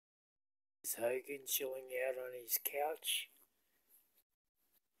There's Hogan chilling out on his couch.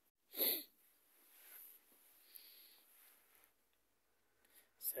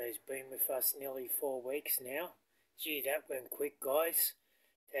 So he's been with us nearly 4 weeks now. Gee, that went quick, guys.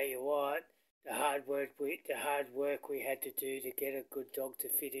 Tell you what, the hard work we had to do to get a good dog to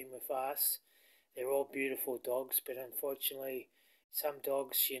fit in with us. They're all beautiful dogs, but unfortunately, some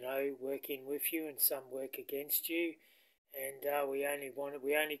dogs, work in with you and some work against you. And we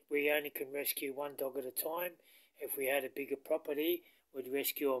only can rescue one dog at a time. If we had a bigger property, we'd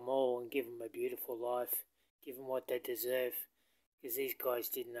rescue them all and give them a beautiful life, give them what they deserve. Because these guys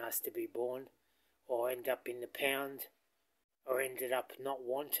didn't ask to be born, or end up in the pound, or ended up not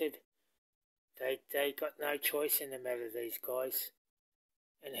wanted. They got no choice in the matter, these guys.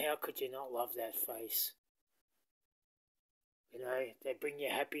 And how could you not love that face? They bring you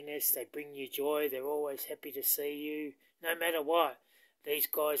happiness, they bring you joy, they're always happy to see you. No matter what, these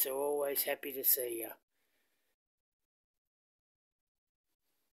guys are always happy to see you.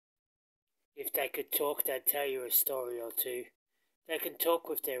 If they could talk, they'd tell you a story or two. They can talk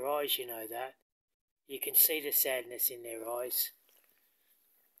with their eyes, you know that. You can see the sadness in their eyes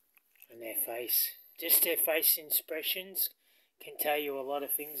and their face. Just their face expressions can tell you a lot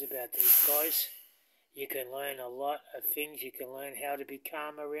of things about these guys. You can learn a lot of things. You can learn how to be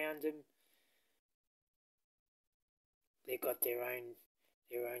calm around them. They've got their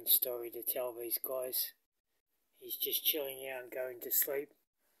own story to tell, these guys. He's just chilling out and going to sleep.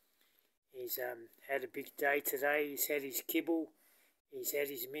 He's had a big day today. He's had his kibble. He's had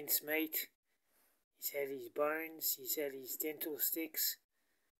his mincemeat. He's had his bones. He's had his dental sticks.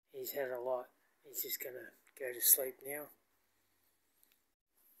 He's had a lot. He's just going to go to sleep now.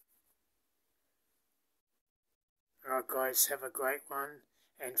 Alright guys, have a great one.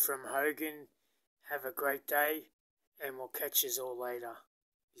 And from Hogan, have a great day. And we'll catch us all later.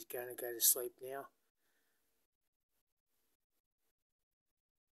 He's going to go to sleep now.